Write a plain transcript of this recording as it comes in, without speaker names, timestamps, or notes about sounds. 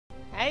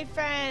Hey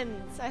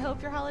friends, I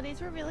hope your holidays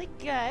were really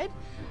good.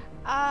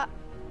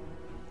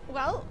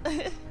 Well,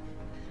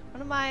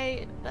 one of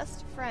my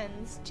best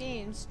friends,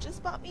 James,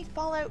 just bought me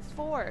Fallout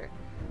 4.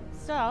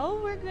 So,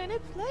 we're gonna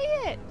play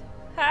it.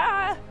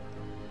 Ha!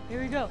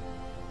 Here we go.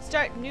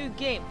 Start new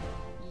game.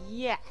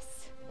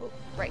 Yes. Oh,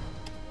 right.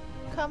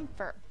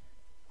 Confirm.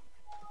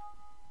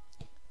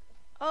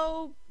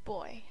 Oh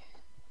boy.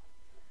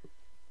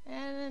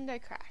 And I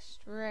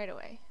crashed right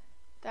away.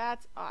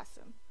 That's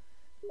awesome.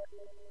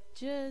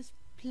 Just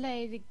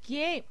play the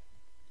game.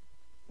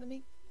 Let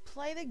me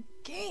play the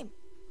game.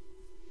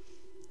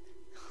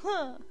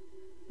 Huh.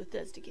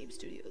 Bethesda Game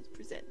Studios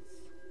presents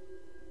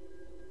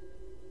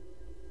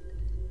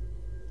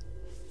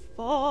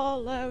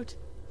Fallout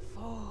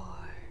 4.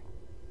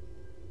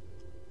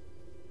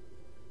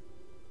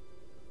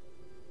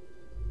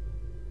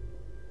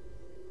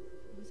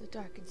 It was a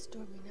dark and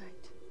stormy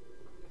night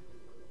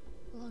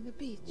along a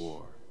beach.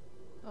 War.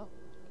 Oh,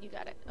 you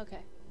got it. Okay.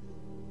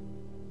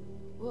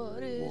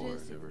 What it War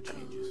is never it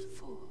changes. good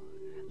for?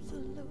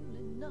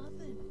 Absolutely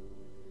nothing.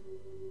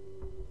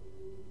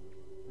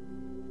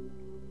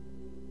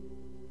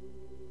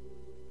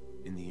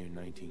 In the year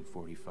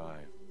 1945,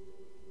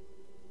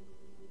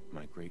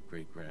 my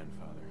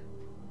great-great-grandfather,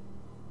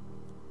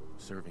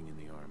 serving in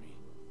the army,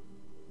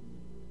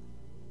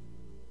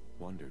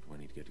 wondered when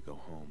he'd get to go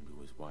home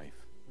to his wife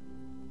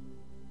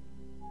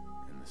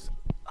and the son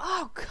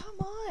Oh, come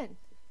on!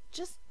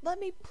 Just let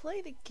me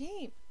play the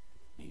game.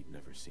 he'd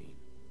never seen.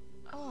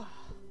 Oh,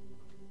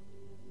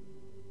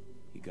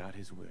 He got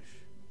his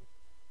wish.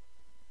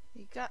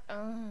 you got.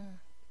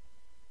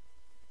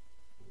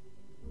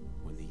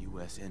 When the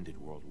U.S. ended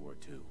World War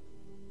II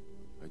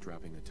by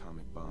dropping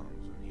atomic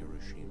bombs on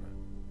Hiroshima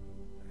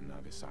and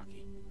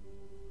Nagasaki,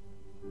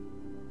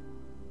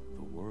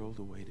 the world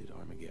awaited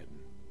Armageddon.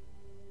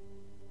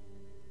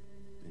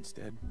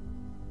 Instead,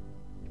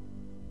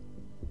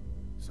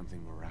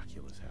 something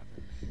miraculous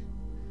happened.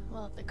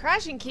 Well, if the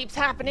crashing keeps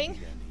happening. He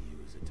began to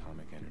use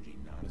atomic energy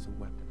not as a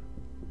weapon,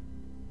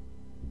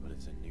 but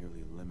as a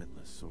nearly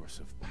limitless source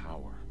of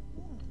power.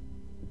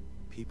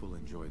 People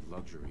enjoyed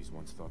luxuries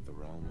once thought the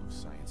realm of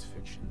science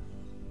fiction.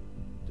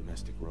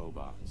 Domestic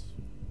robots,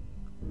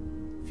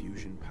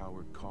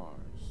 fusion-powered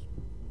cars,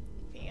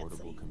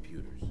 portable Fancy.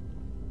 computers.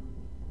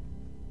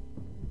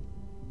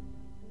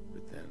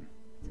 But then,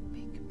 It's a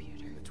big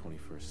computer. in the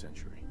 21st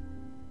century,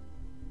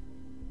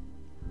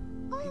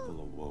 Oh. people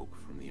awoke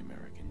from the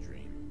American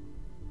dream.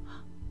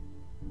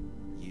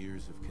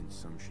 Years of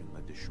consumption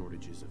led to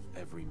shortages of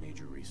every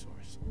major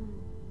resource.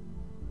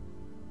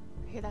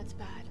 I hear that's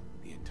bad.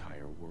 The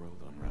entire world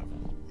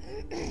unraveled.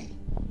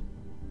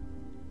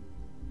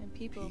 And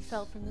people Peace.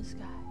 fell from the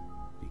sky.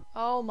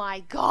 Oh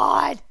my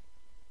god!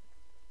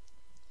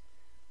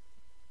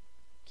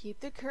 Keep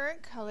the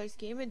current colors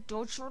game and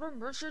don't show the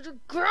message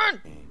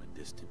again! Became a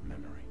distant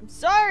memory. I'm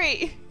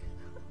sorry!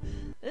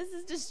 This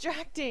is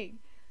distracting.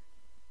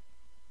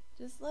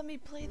 Just let me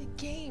play the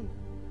game.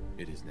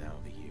 It is now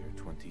the year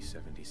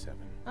 2077.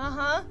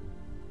 Uh-huh.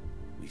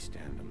 We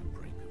stand on the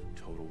brink of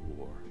total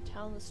war,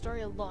 Telling the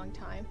story a long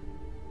time.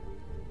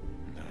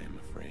 and I am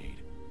afraid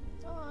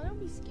Oh, don't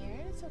be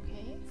scared. It's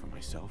okay. for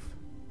myself,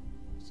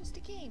 It's just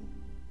a game.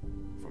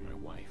 for my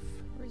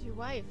wife, Where's your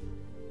wife?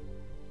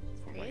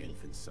 for my Pretty.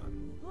 infant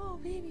son. Oh,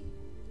 baby.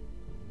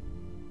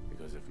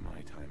 Because if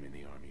my time in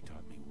the army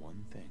taught me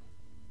one thing,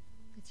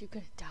 That you're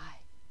gonna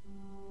die.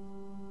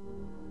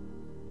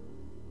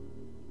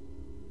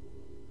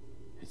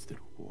 it's that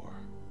war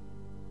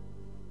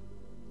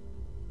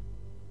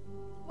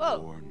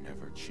Whoa!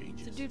 never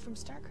changes. It's a dude from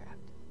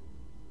StarCraft.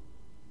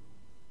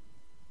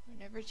 It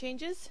never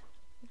changes.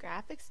 The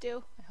graphics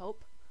do, I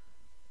hope.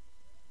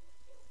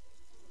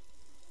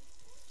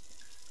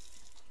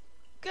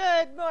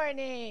 Good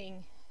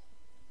morning!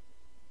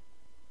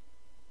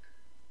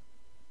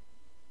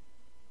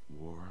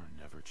 War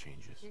never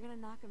changes. You're gonna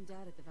knock him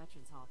dead at the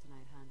Veterans Hall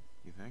tonight, hun.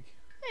 You think?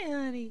 Hey,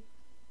 honey.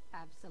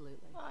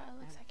 Absolutely. Oh, it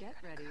looks Now like you're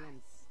get gonna ready cry.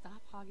 and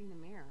stop hogging the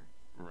mirror.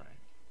 Right.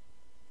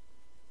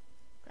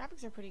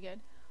 Graphics are pretty good.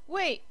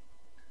 Wait!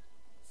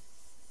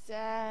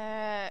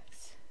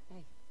 Sex.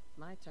 Hey,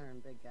 my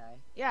turn, big guy.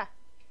 Yeah.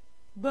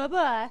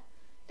 Bye-bye.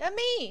 That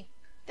me!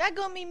 That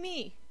gonna be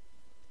me!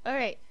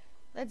 Alright,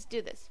 let's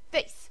do this.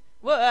 Face!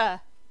 Whoa!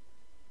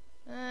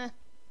 Yeah,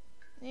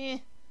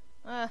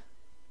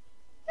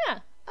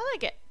 I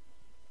like it.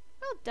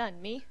 Well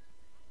done, me.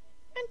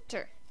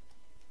 Enter.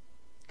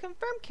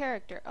 Confirm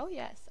character. Oh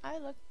yes, I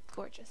look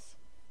gorgeous.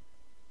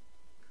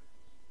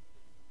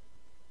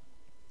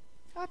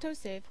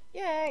 Autosave.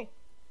 Yay!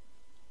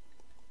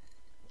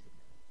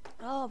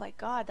 Oh my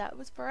god, that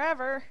was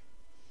forever.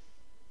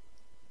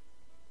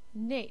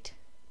 Nate,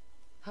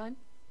 Hun?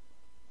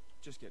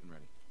 Just getting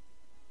ready.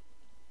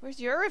 where's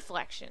your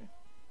reflection?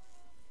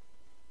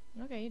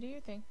 Okay, you do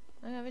your thing.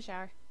 I'm gonna have a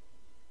shower.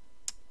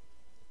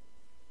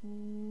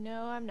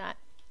 No, I'm not.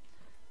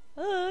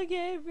 Oh,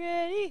 get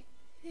ready.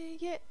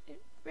 Get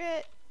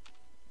ready.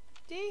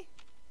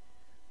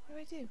 What do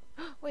I do?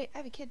 Wait, I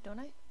have a kid, don't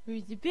I?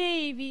 Where's the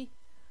baby?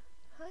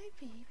 Hi,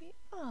 baby.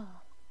 Oh,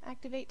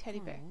 activate teddy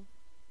bear. Aw,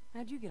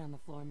 How'd you get on the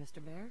floor,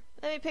 Mr. Bear?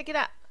 Let me pick it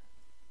up.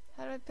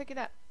 How do I pick it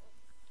up?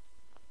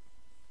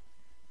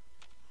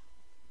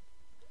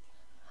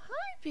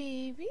 Hi,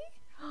 baby.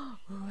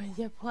 Want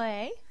to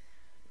play?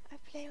 I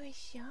play with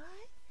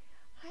Sean.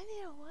 Hi,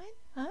 little one.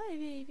 Hi,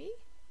 baby.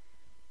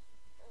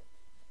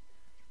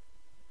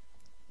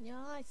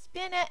 No,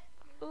 spin it.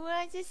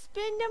 Want to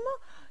spin them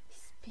all?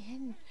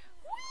 Spin.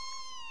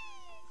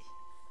 Whee!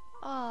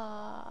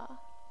 Aww.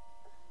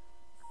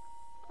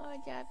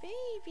 Oh, that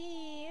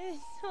baby. You're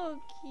so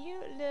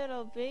cute,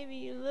 little baby.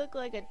 You look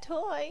like a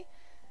toy.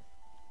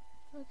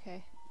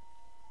 Okay.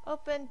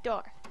 Open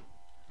door.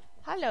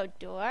 Hello,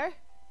 door.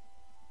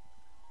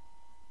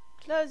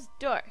 Close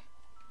door.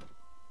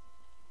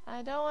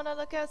 I don't want to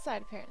look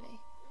outside, apparently.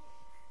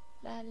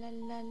 La la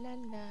la la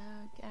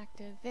la.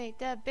 Activate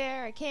the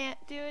bear. I can't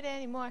do it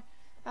anymore.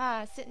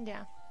 Ah, sitting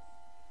down.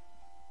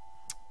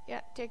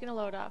 Yeah, taking a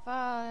load off.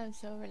 Ah, I'm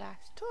so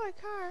relaxed. Toy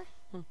car.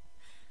 To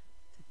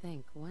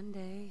think one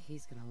day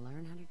he's gonna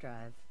learn how to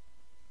drive.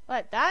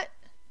 What, that?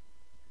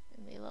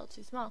 Maybe a little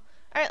too small.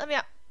 Alright, let me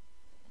up.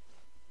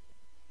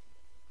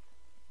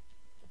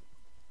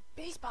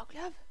 Baseball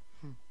glove.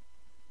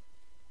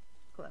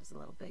 Glove's a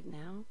little big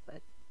now,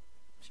 but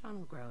Sean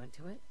will grow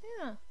into it.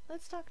 Yeah,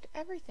 let's talk to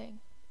everything.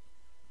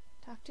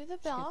 Talk to the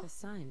Should bell. get the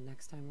sign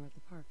next time we're at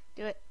the park.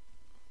 Do it.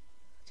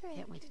 Try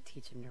Can't it. wait to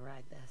teach him to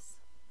ride this.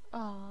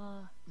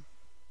 Aw.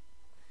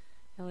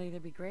 He'll either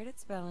be great at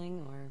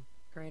spelling or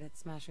great at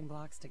smashing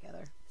blocks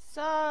together.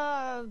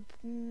 Submanic.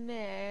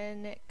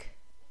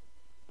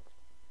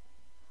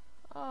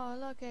 Oh,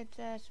 look at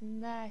this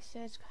mess.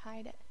 Let's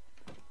hide it.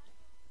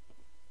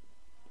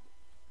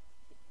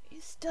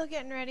 You still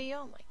getting ready?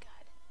 Oh my god.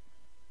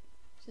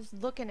 Just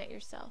looking at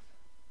yourself.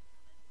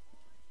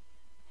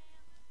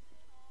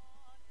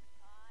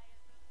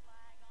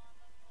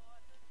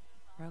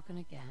 Broken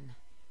again.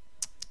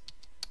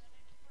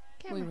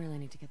 Camera. We really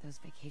need to get those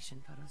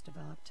vacation photos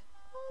developed.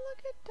 Oh,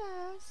 look at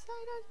that.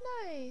 Side is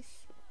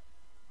nice.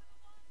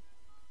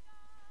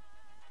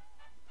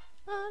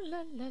 Oh,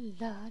 la la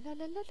la la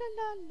la la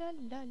la la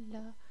la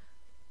la.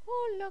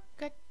 Oh, look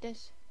at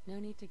this. No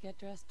need to get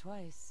dressed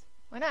twice.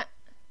 Why not?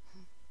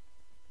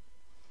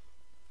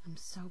 I'm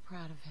so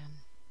proud of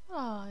him.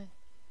 Oh,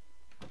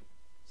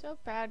 so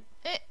proud.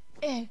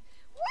 Whee!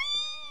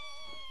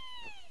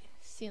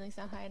 Ceiling's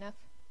not high enough.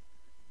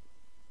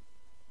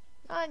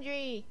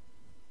 Laundry.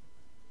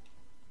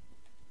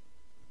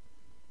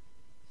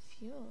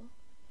 Fuel.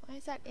 Why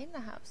is that in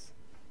the house?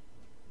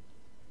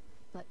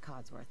 Let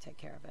Codsworth take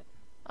care of it.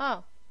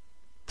 Oh.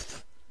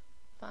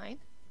 Fine.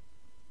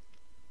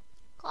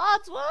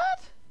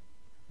 Codsworth?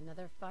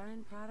 Another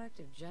fine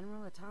product of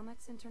General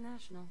Atomics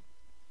International.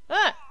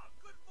 Ah!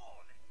 Good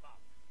morning, Mum.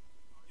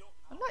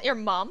 I'm not your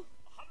mom.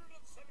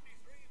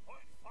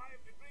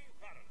 173.5 degrees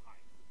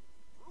Fahrenheit.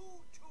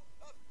 True to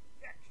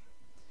perfection.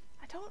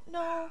 I don't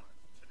know.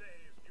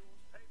 Today's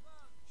newspaper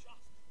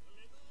just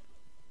delivered.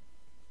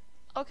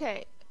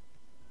 Okay.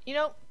 You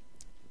know,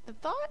 the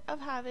thought of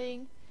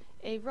having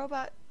a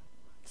robot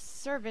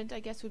servant, I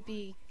guess, would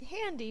be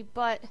handy,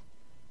 but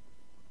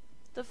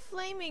the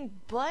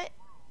flaming butt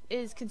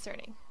is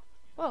concerning.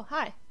 Whoa,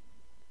 hi.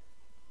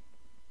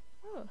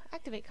 Oh,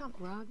 activate comment.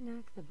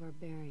 Grognak the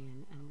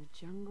Barbarian and the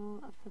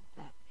Jungle of the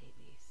Bat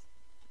Babies.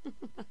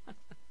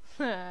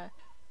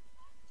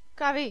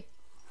 Copy.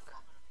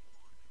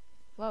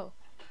 Whoa,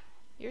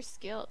 you're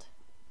skilled.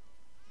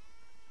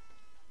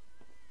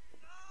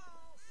 Now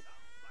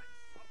sounds like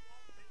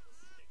someone made a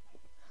mistake.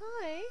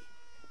 Hi.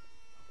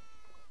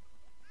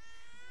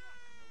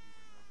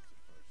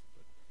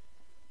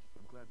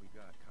 I'm glad we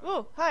got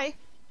Oh, hi.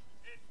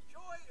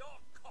 Enjoy your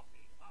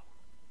coffee, Mum.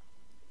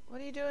 What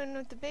are you doing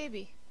with the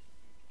baby?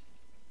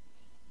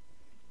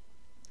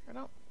 I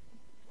don't...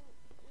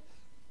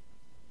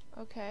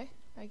 Okay,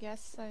 I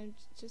guess I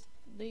just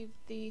leave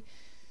the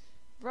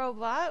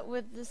robot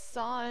with the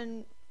saw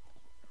and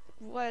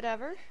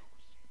whatever.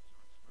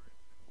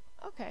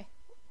 Okay.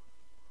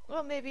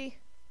 Well, maybe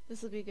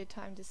this will be a good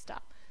time to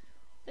stop.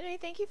 Anyway,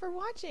 thank you for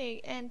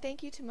watching, and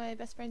thank you to my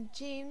best friend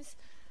James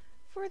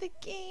for the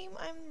game.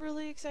 I'm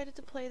really excited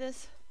to play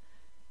this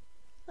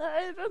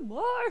even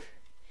more.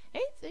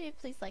 Hey, so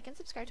please like and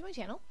subscribe to my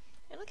channel,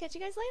 and I'll catch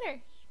you guys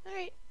later.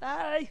 Alright,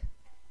 bye.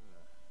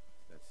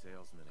 It's that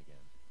salesman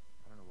again.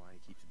 I don't know why he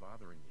keeps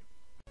bothering you.